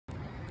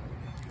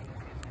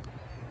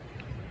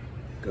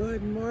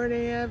Good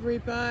morning,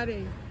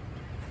 everybody.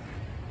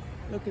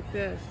 Look at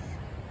this.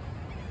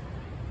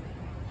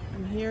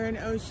 I'm here in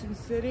Ocean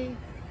City.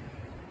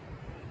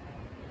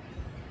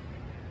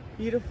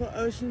 Beautiful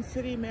Ocean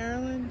City,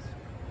 Maryland.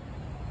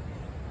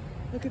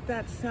 Look at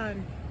that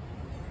sun.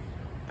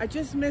 I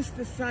just missed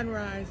the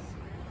sunrise.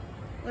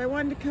 But I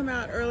wanted to come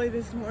out early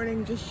this morning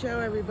and just show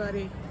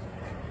everybody.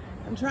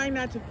 I'm trying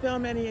not to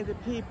film any of the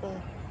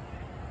people,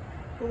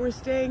 but we're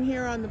staying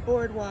here on the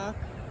boardwalk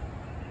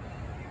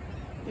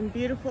in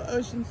beautiful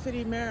Ocean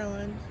City,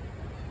 Maryland.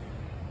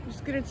 I'm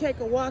just gonna take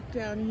a walk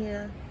down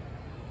here.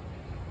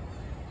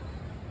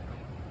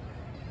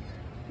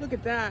 Look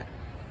at that.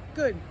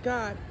 Good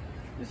God.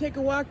 We'll take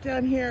a walk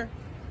down here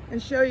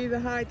and show you the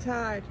high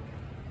tide.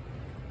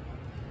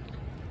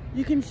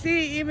 You can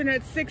see even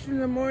at 6 in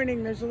the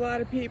morning, there's a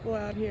lot of people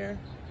out here,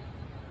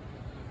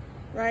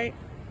 right?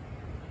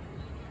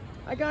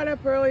 I got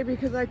up early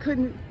because I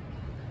couldn't,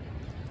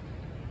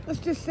 let's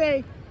just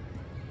say,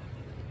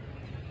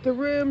 the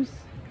rooms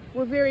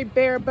were very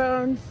bare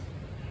bones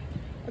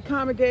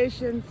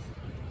accommodations,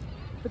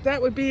 but that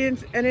would be an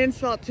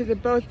insult to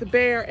both the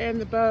bare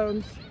and the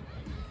bones,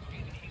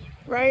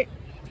 right?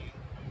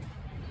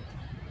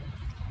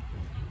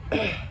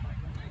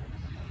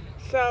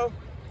 So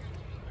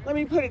let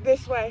me put it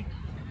this way.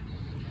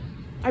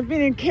 I've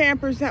been in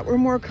campers that were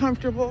more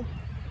comfortable.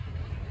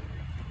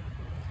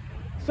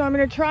 So I'm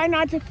gonna try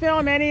not to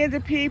film any of the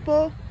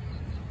people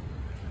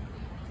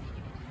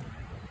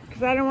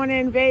because I don't want to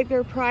invade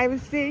their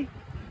privacy.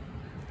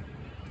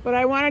 But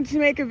I wanted to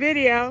make a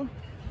video.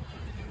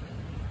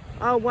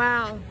 Oh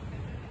wow,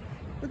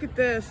 look at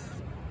this.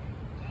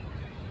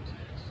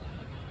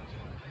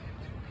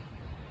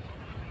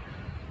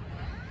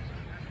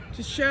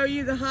 To show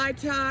you the high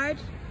tide.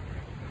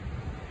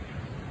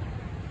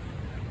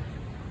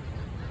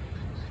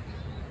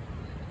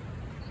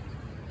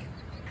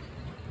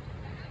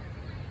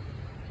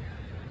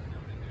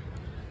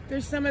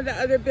 There's some of the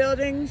other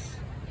buildings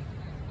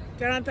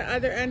down at the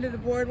other end of the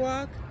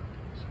boardwalk.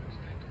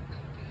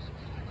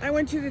 I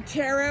went to the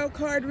tarot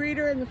card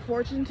reader and the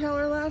fortune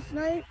teller last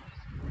night.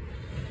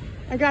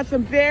 I got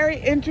some very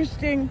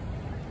interesting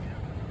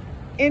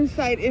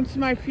insight into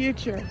my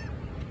future.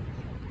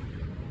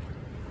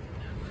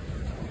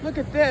 Look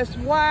at this,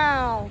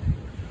 wow.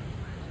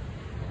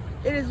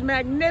 It is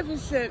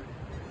magnificent.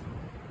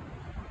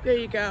 There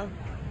you go.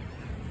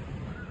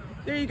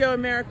 There you go,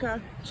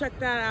 America. Check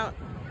that out.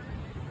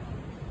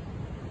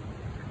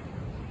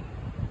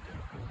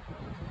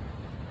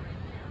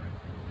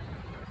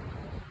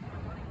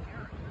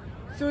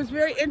 So it's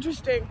very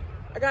interesting.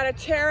 I got a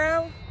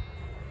tarot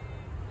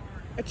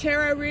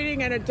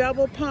reading and a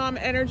double palm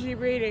energy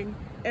reading.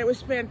 It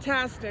was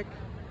fantastic.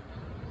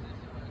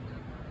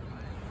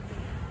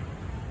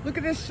 Look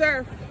at this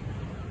surf.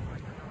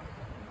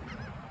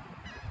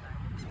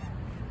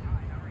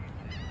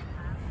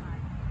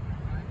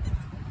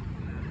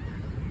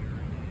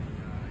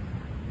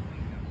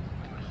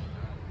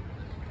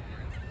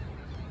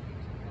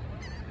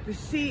 The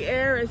sea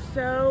air is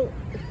so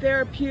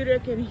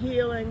therapeutic and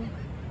healing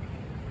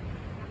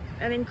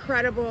and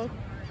incredible.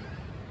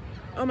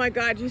 Oh my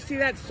God, you see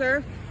that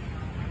surf?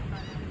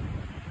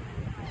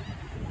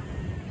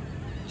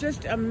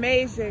 Just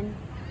amazing.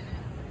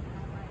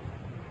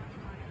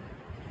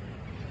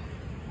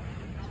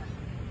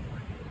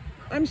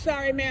 I'm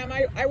sorry, ma'am,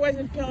 I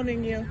wasn't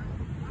filming you.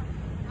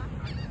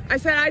 I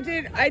said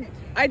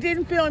I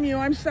didn't film you,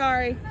 I'm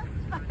sorry.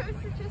 I was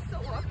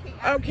just walking.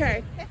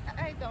 Okay.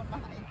 I don't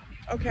mind.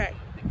 Okay.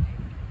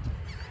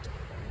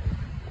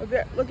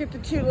 Look at the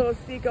two little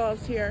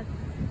seagulls here.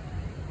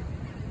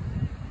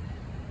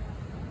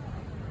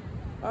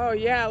 Oh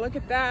yeah, look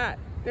at that.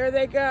 There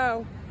they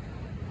go.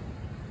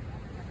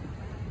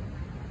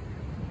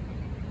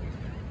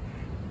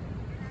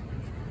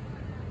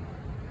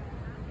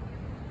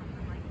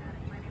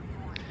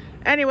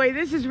 Anyway,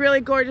 this is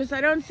really gorgeous. I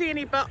don't see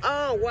any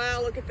oh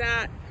wow, look at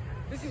that.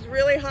 This is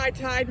really high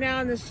tide now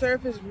and the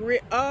surf is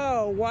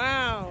oh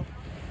wow.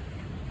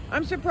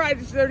 I'm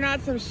surprised there are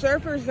not some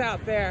surfers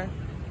out there.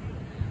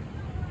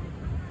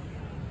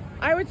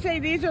 I would say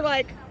these are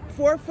like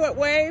 4-foot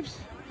waves,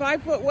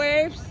 5-foot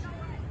waves.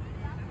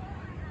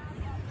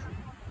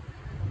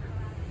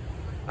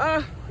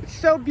 Oh, it's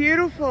so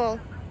beautiful.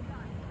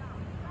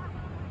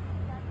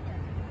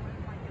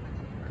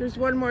 There's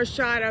one more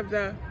shot of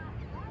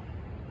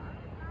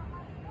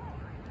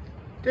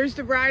there's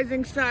the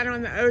rising sun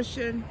on the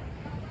ocean.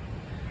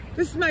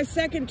 This is my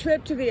second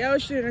trip to the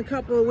ocean in a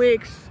couple of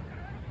weeks.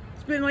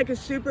 It's been like a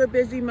super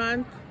busy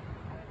month.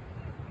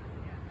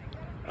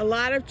 A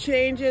lot of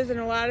changes and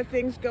a lot of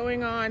things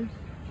going on.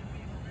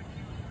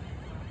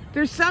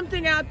 There's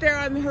something out there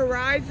on the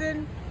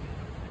horizon.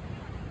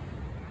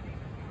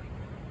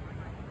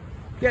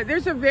 Yeah,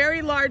 there's a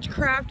very large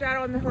craft out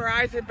on the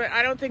horizon, but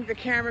I don't think the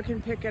camera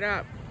can pick it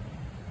up.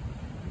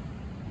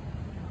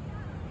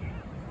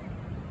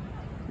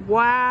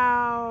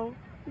 Wow,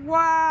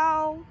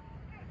 wow,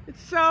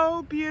 it's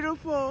so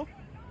beautiful.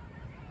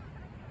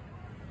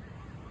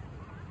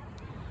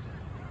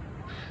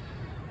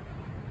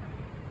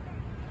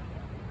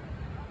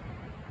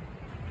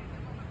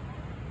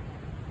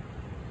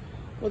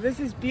 Well,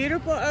 this is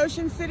beautiful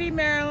Ocean City,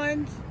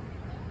 Maryland.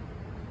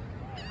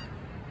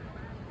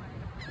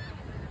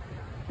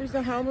 Here's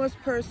a homeless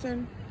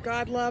person.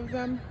 God love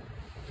them.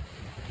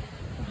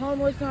 The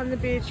homeless on the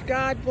beach.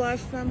 God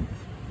bless them.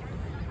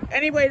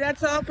 Anyway,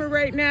 that's all for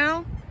right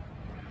now.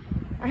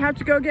 I have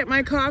to go get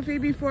my coffee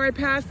before I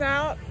pass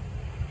out.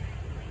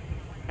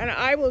 And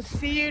I will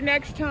see you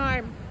next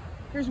time.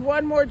 Here's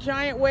one more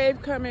giant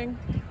wave coming.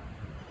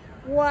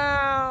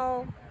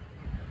 Wow.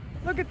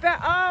 Look at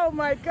that. Oh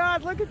my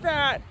God, look at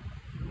that.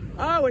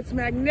 Oh, it's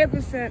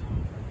magnificent.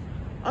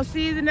 I'll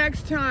see you the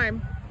next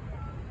time.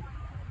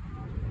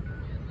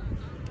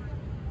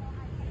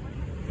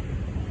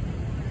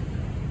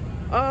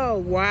 Oh,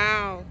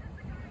 wow.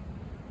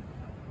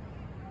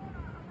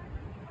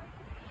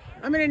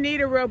 I'm gonna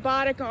need a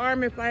robotic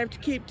arm if I have to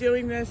keep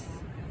doing this.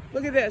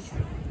 Look at this.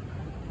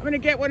 I'm gonna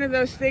get one of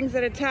those things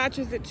that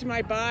attaches it to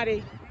my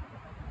body.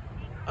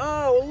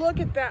 Oh, look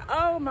at that.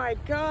 Oh my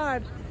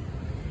God.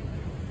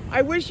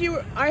 I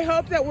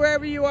hope that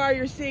wherever you are,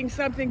 you're seeing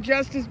something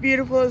just as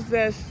beautiful as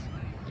this.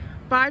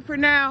 Bye for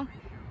now.